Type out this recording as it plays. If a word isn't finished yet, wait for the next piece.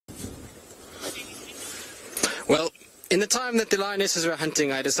Well, in the time that the lionesses were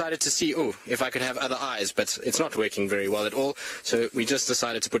hunting, I decided to see, if I could have other eyes, but it's not working very well at all. So we just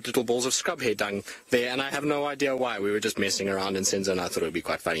decided to put little balls of scrub hair dung there, and I have no idea why. We were just messing around in Senzo, and I thought it would be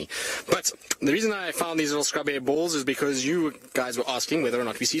quite funny. But the reason I found these little scrub hair balls is because you guys were asking whether or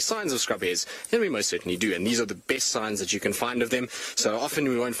not we see signs of scrub hairs, and we most certainly do, and these are the best signs that you can find of them. So often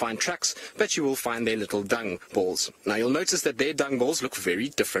we won't find tracks, but you will find their little dung balls. Now you'll notice that their dung balls look very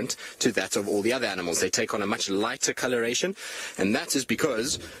different to that of all the other animals. They take on a much lighter coloration, and that is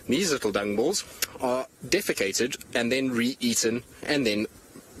because these little dung balls are defecated and then re-eaten and then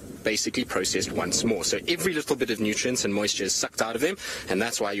basically processed once more. So every little bit of nutrients and moisture is sucked out of them, and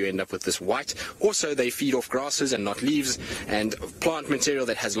that's why you end up with this white. Also, they feed off grasses and not leaves, and plant material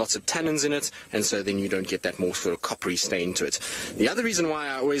that has lots of tannins in it, and so then you don't get that more sort of coppery stain to it. The other reason why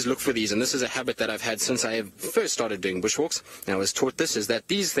I always look for these, and this is a habit that I've had since I first started doing bushwalks, and I was taught this, is that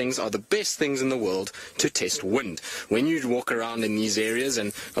these things are the best things in the world to test wind. When you walk around in these areas,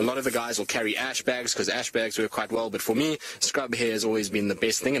 and a lot of the guys will carry ash bags, because ash bags work quite well, but for me, scrub hair has always been the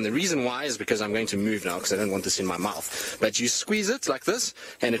best thing, and the reason why is because I'm going to move now because I don't want this in my mouth. But you squeeze it like this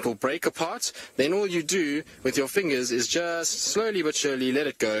and it will break apart. Then all you do with your fingers is just slowly but surely let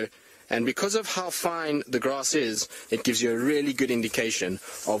it go. And because of how fine the grass is, it gives you a really good indication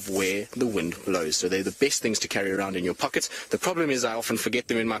of where the wind blows. So they're the best things to carry around in your pockets. The problem is I often forget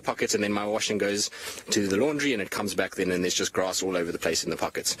them in my pocket, and then my washing goes to the laundry and it comes back then and there's just grass all over the place in the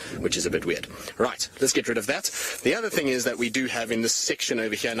pockets, which is a bit weird. Right, let's get rid of that. The other thing is that we do have in this section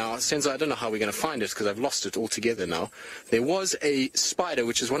over here now, Senzo, I don't know how we're going to find it because I've lost it altogether now. There was a spider,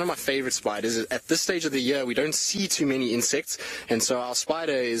 which is one of my favorite spiders. At this stage of the year, we don't see too many insects, and so our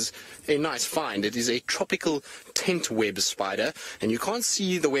spider is a nice find. It is a tropical tent web spider, and you can't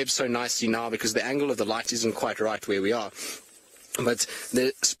see the web so nicely now because the angle of the light isn't quite right where we are. But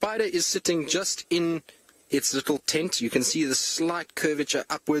the spider is sitting just in its little tent. You can see the slight curvature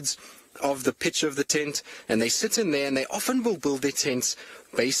upwards of the pitch of the tent, and they sit in there, and they often will build their tents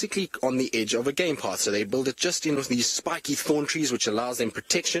basically on the edge of a game path. So they build it just in with these spiky thorn trees, which allows them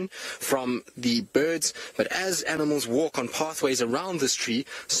protection from the birds. But as animals walk on pathways around this tree,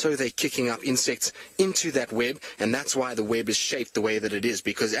 so they're kicking up insects into that web, and that's why the web is shaped the way that it is.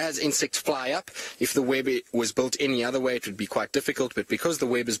 Because as insects fly up, if the web was built any other way, it would be quite difficult. But because the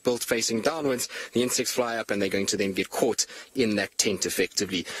web is built facing downwards, the insects fly up, and they're going to then get caught in that tent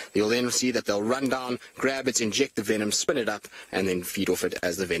effectively. You'll then see that they'll run down, grab it, inject the venom, spin it up, and then feed off it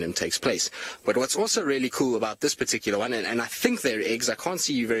as the venom takes place. But what's also really cool about this particular one, and I think they're eggs, I can't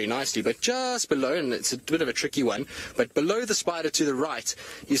see you very nicely, but just below, and it's a bit of a tricky one, but below the spider to the right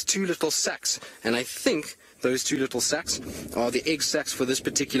is two little sacs, and I think those two little sacs are the egg sacs for this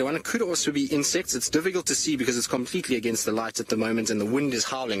particular one. It could also be insects. It's difficult to see because it's completely against the light at the moment, and the wind is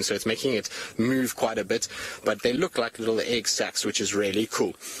howling, so it's making it move quite a bit, but they look like little egg sacs, which is really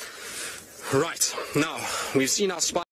cool. Right, now we've seen our spider.